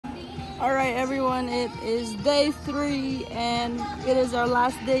Alright everyone, it is day 3 and it is our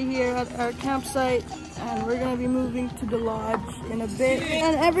last day here at our campsite, and we're gonna be moving to the lodge in a bit,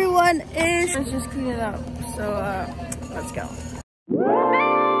 and everyone is just cleaning up, so let's go.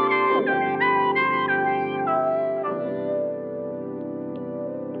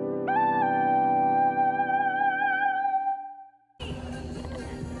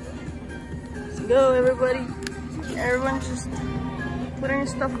 Let's go everybody. Everyone's just putting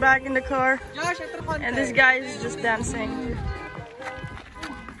stuff back in the car, and this guy is just dancing.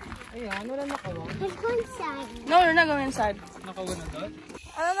 Let's go inside. No, we're not going inside.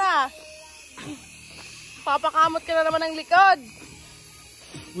 Ano na? Papakamot ka na naman ng likod.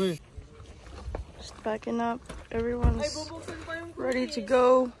 Just backing up. Everyone's ready to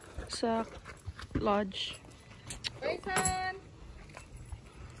go sa lodge.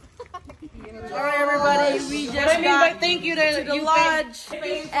 Alright everybody, we just got to the lodge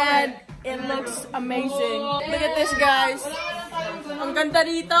and it looks amazing. Look at this guys. Ang ganda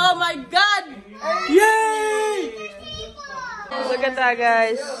dito, oh my god! Yay! Look at that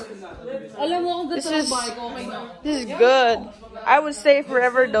guys. This is good. I would stay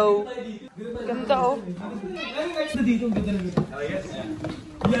forever though. Ganda oh.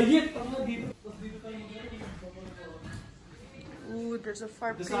 Ooh, there's a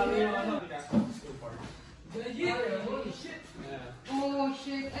fire pit. Oh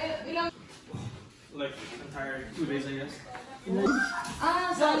shit. Like entire 2 days, I guess.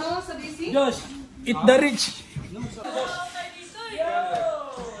 Sa ano? Sa BC? Josh, eat the rich. Yo,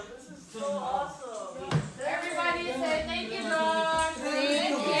 this is so awesome. Everybody say thank you, Josh.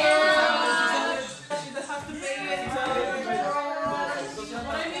 Thank you. She doesn't have to pay it. What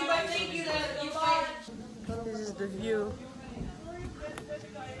I mean by thank you, that you watch. This is the view.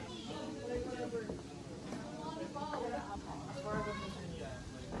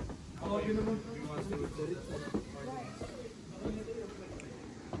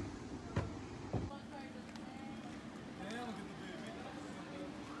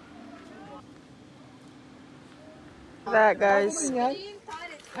 That guys.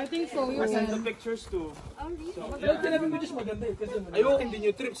 I think so. I sent the pictures too. Ayoko hindi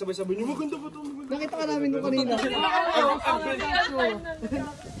nyo trip, sabay-sabay nyo. Maganda ba ito? Nakita ka namin nung kanina.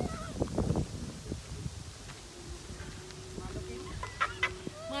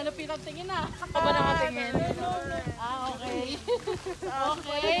 Malupit ang tingin na. Ako ba nakatingin? Okay.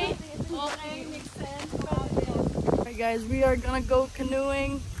 Okay. Okay, makes sense. Alright guys, we are gonna go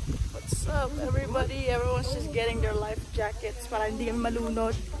canoeing. What's up everybody? Everyone's just getting their life jackets para hindi kami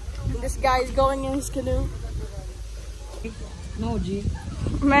malunod. And this guy is going in his canoe. No, G.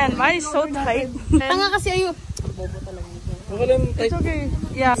 Man, mine is so tight. Tanga kasi ayo. It's okay.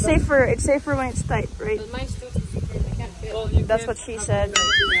 Yeah, safer. It's safer when it's tight, right? Mine's too secret. That's what she said.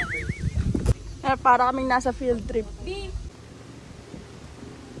 Para kaming nasa field trip.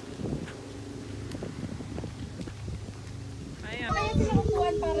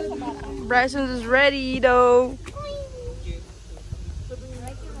 Bryson is ready though.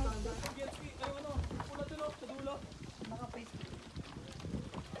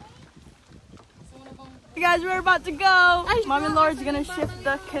 Hey guys, we're about to go. Mom and Laura's gonna shift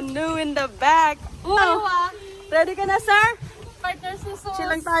the canoe in the back. Ready ka na, sir? Chill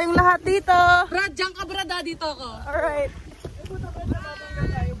lang tayong lahat dito. Brad, diyan ka brad, dito ako. Alright.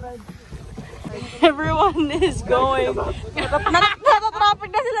 Everyone is going. Natatraffic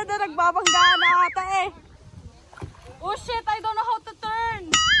na sila doon. Nagbabanggaan na ata eh. Oh shit, I don't know how to turn.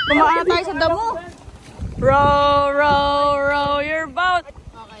 Tumaan na tayo sa damo. Row, row, row your boat.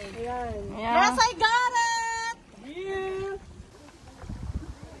 Okay. Yeah. Yes, I got it!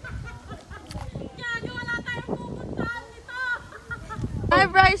 Hi,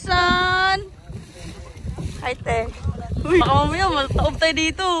 Bryson! Hi, te. Uy, baka mamaya, malataob tayo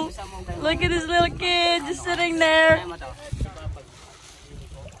dito. Look at this little kid just sitting there.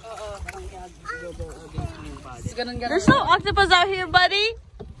 There's no octopus out here, buddy.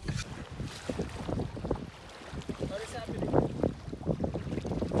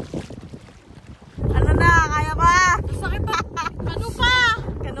 Ano na? Kaya pa? Sakit pa. Kano pa?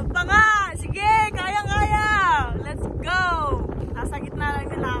 Kano pa nga? Sige, kaya-kaya. Let's go. Nasa gitna lang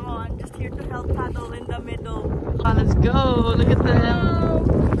nila ako. I'm just here to help paddle in the middle. Let's go. Look at them.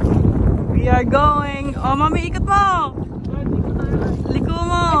 We are going. Oh, mami, ikot mo. Liko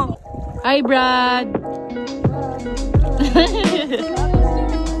mo. Hi, Brad.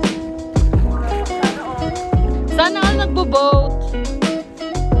 Sana all nagbo-boat.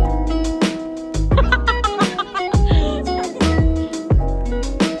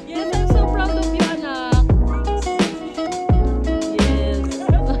 Yes, I'm so proud of you, anak. Yes.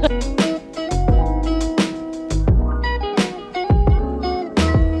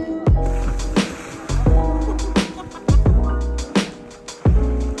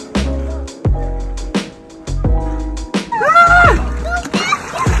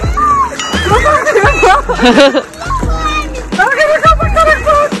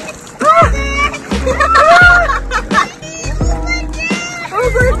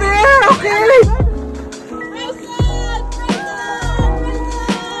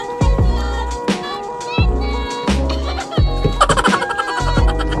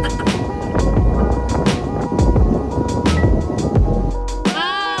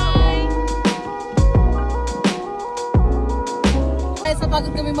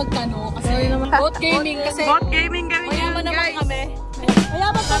 Pagod kami magkano kasi boat gaming kasi Boat gaming kami mayaman naman guys. kami.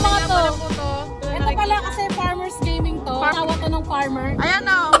 Mayaman pa mga to. Ito pala kasi farmers gaming to. Tawa to ng farmer. Ayan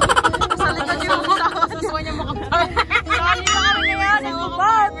o. Sa likod yung asawa. Gusto niya makapag. Sali na kami ngayon. Sa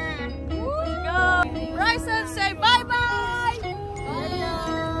boat. Rise and say bye-bye. Hello.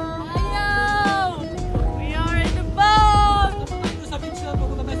 We are in the boat.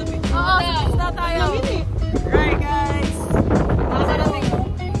 Oo, sa na tayo. Right guys.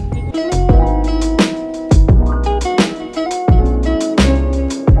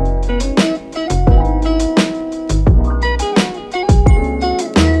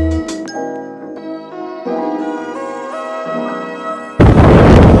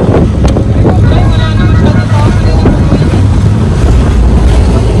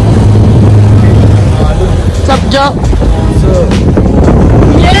 What's up, Joe?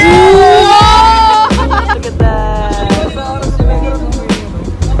 Look at that.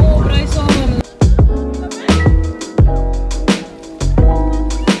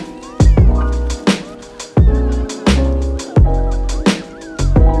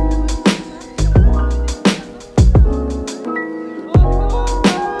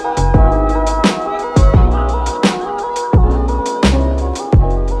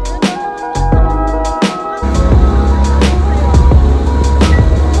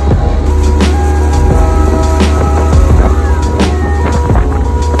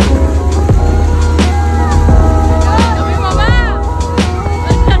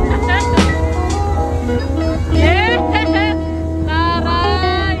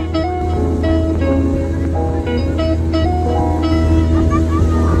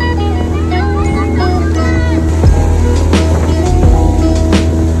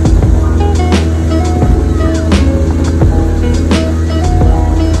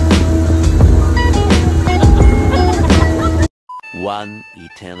 One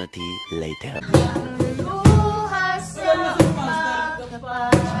eternity later.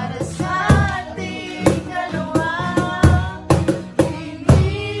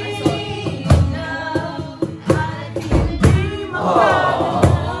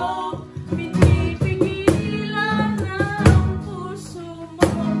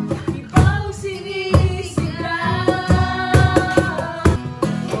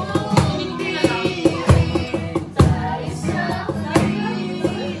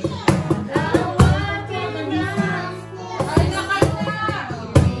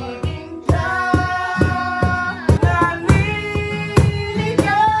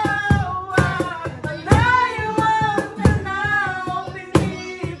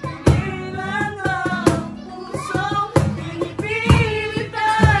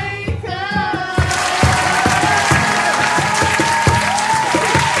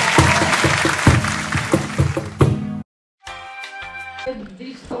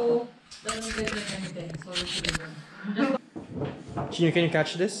 Junior, can you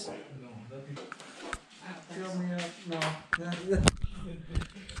catch this?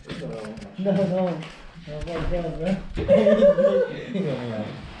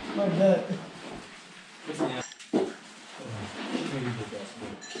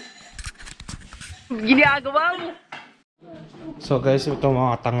 Ginagawa mo. So guys, ito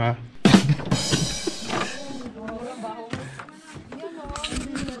mga tanga.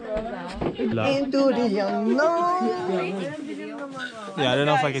 Into the unknown. Yeah, I don't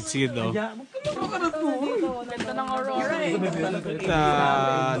know if I can see it though. Ganda ng aurora eh.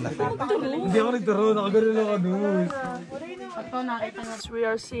 Hindi ako nagturo, nakagano lang ako dun. We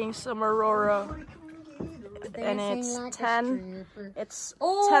are seeing some aurora. And it's 10. It's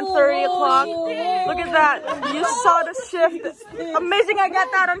 10:30 o'clock. Look at that. You saw the shift. Amazing. I got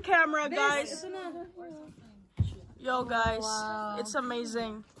that on camera, guys. Yo, guys. It's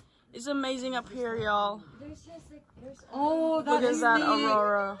amazing. It's amazing up here, y'all. Oh, Look at that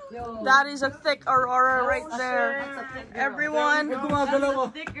aurora. That is a thick aurora right there. Everyone. Oh my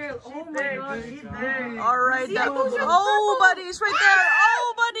God. All right. Oh, buddy. It's right there.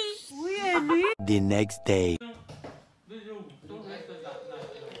 Oh, buddy. The next day.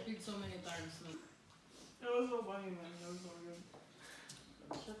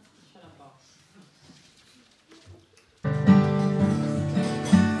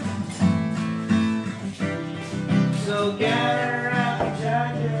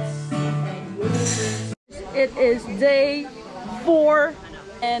 It is day 4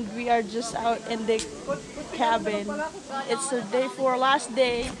 and we are just out in the cabin. It's the day 4, last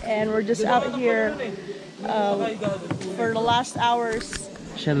day, and we're just out here for the last hours.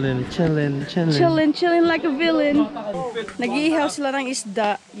 Chillin' Chilling like a villain. Nag-iihaw sila ng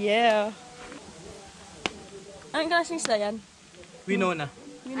isda. Yeah. Anong klaseng isda yan? Winona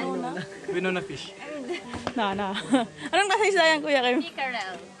fish. Na. Anong klaseng isda yan, Kuya Kim?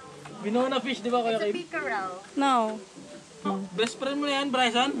 Pickerel. Winona fish, di ba Kuya Kim? Pickerel. No. Best friend mo yan,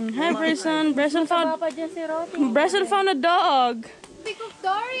 Bryson? Hi, Bryson. Bryson found a dog. Big of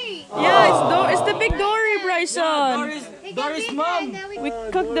Dory. Yeah, it's the big dory, Bryson. Dory's mom. We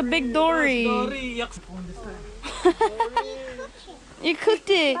cooked the big dory. Dory, yak. You cooked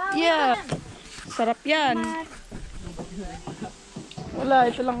it, yeah. Sarap yan. Wala,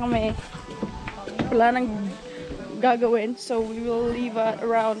 ito lang kami. Wala nang gagawin, so we will leave at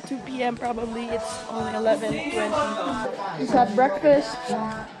around 2 p.m. probably. It's only 11:20. Just had breakfast.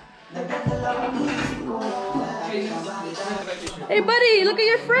 Hey buddy, look at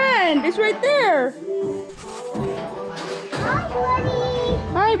your friend. It's right there. Hi, buddy.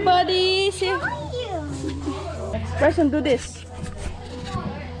 Hi buddy. See? How are you? Bryson, do this.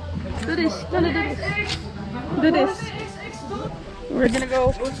 Do this. No, do this. Do this. We're gonna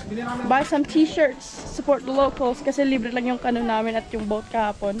go buy some t-shirts, support the locals kasi libre lang yung canoe namin at yung boat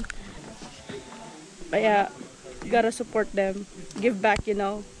kahapon. Kaya, gotta support them. Give back, you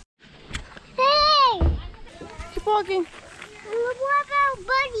know. Hey! Keep walking. What about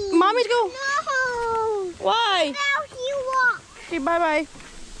buddy? Mommy's go. No! Why? Now he walks. Okay, bye-bye.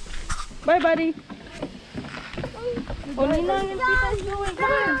 Bye, buddy. Oh, Nina, yung tita's going.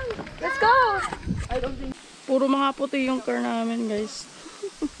 Come on. Let's go. I don't think... Puro mga puti yung car namin, guys.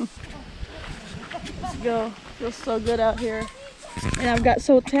 Let's go. Feels so good out here. And I've got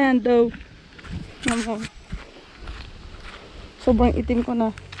so tan, though. Sobrang itim ko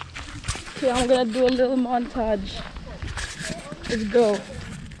na. Okay, I'm gonna do a little montage. Let's go.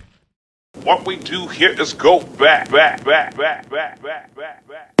 What we do here is go back.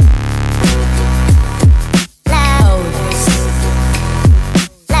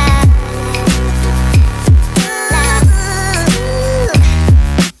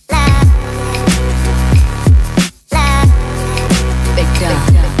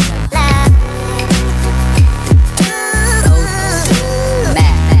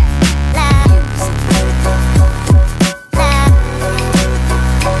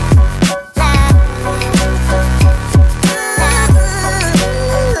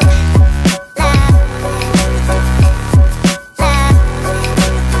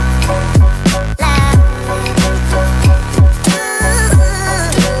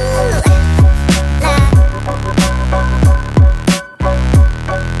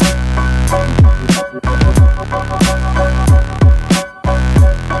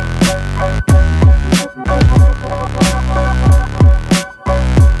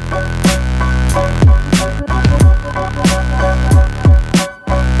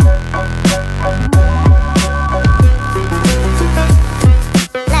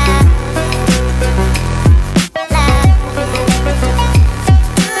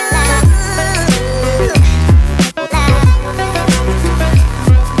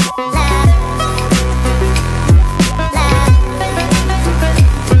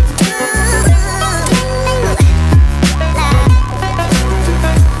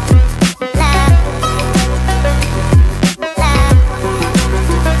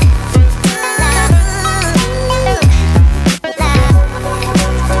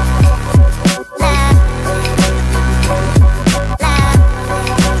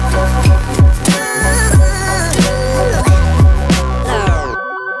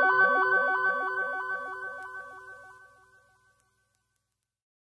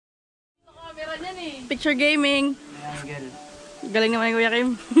 Picture gaming. Galing naman ni Kuya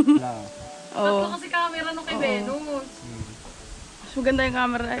Kim. Oo. Kasi camera nung kay Venus. Mas maganda yung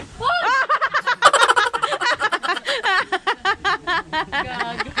camera eh.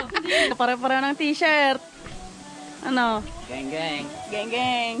 Pare-pare ng t-shirt. Ano? Gang gang. Gang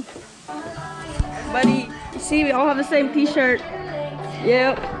gang. Buddy, you see we all have the same t-shirt.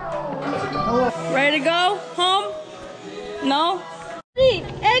 Yep. Ready to go home? No? See,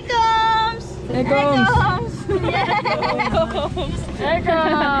 it comes! It comes! It comes! It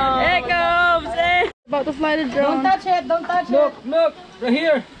comes! It comes! Hey. About to fly the drone. Don't touch it, don't touch it. Look, right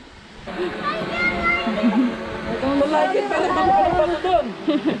here. Don't like it,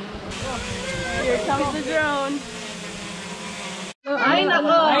 Here comes the drone. Ay,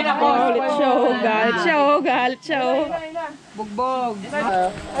 nako! Galit siya, galit siya, galit siya. Bugbog.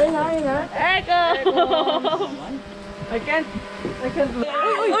 Ayun na. Echo! I can't.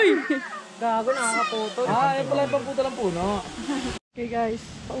 Uy! Gago, nakakaputol. Ayun pala yung pamputo ng puno. Okay guys,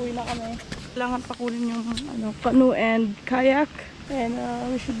 pauwi na kami. Kailangan pakunin yung canoe and kayak. And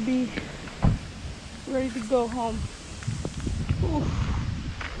we should be ready to go home. Oof.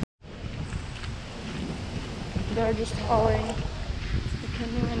 They're just hauling the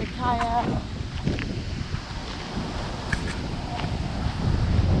canoe and the kayak.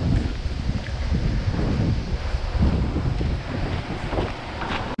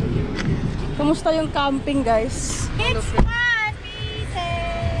 Kamusta yung camping, guys? It's fun,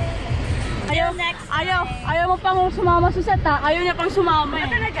 Ayaw mo pang sumama sa set, ha? Ayaw niya pang sumama, eh.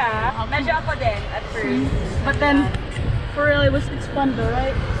 Talaga? Medyo ako din at first. But then, for real, it's fun though,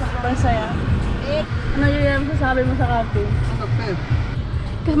 right? Sobrang saya. Ano yung masasabi mo sa camping?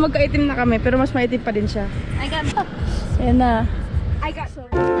 Kasi magkaitim na kami, pero mas maitim pa din siya. I got Ayan na.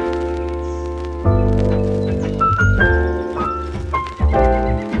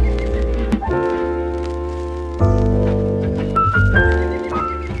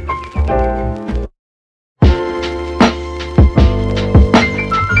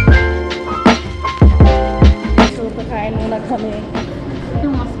 Kami.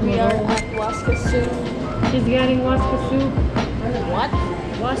 We are at Waska Soup. She's getting waska soup. What?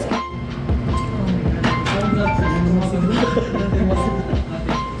 Waska.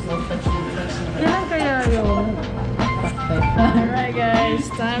 Kailan kaya yun? Alright guys,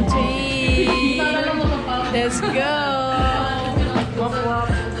 time to eat. Let's go.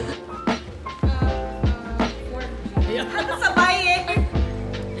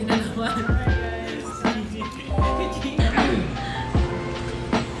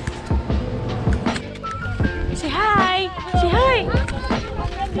 Say hi! Say hi!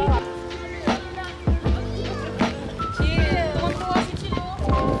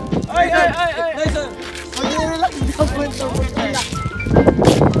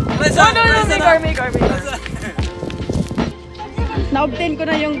 Na-obtain ko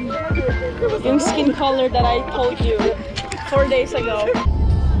na yung skin color that I told you 4 days ago.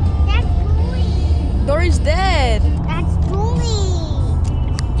 That's Joey. Dory's dead. That's Joey.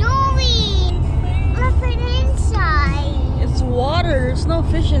 Joey. Look at inside. It's water. There's no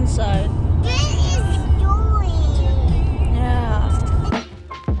fish inside. This is Joey. Yeah.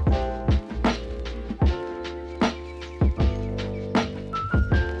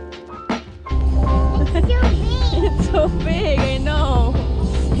 It's so big. It's so big, I know.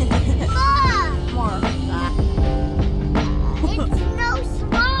 Look. More. It's no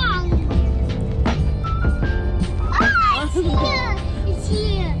strong. Ah, it's here. It's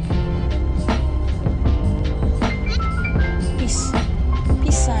here. Peace.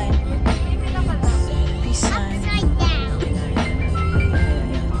 Peace sign. Peace sign. Upside down.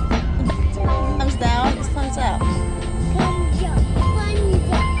 Thumbs down, it's thumbs up. Thumbs up. Thumbs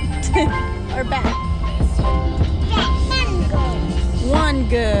up. Or back. That mango. One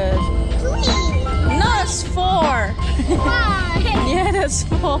good. Three. No, that's 4. Five. Yeah, that's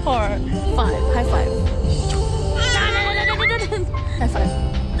 4. 5. High five. High five.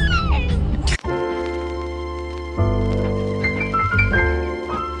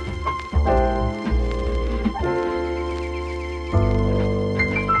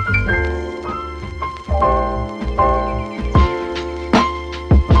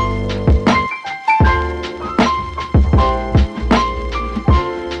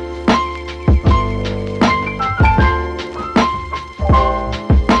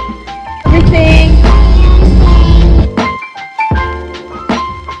 Everything.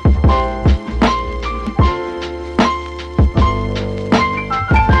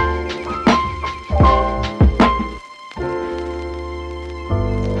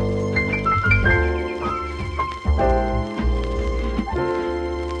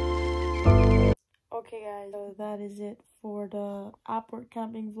 Okay guys, so that is it for the APORT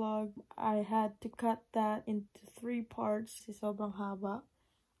camping vlog. I had to cut that into 3 parts. Sobrang haba.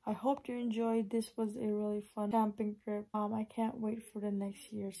 I hope you enjoyed. This was a really fun camping trip. I can't wait for the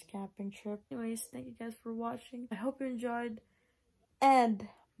next year's camping trip. Anyways, thank you guys for watching. I hope you enjoyed. And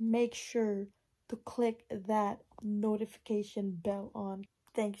make sure to click that notification bell on.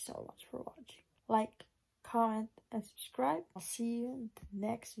 Thank you so much for watching. Like, comment, and subscribe. I'll see you in the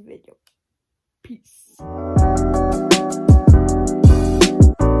next video. Peace.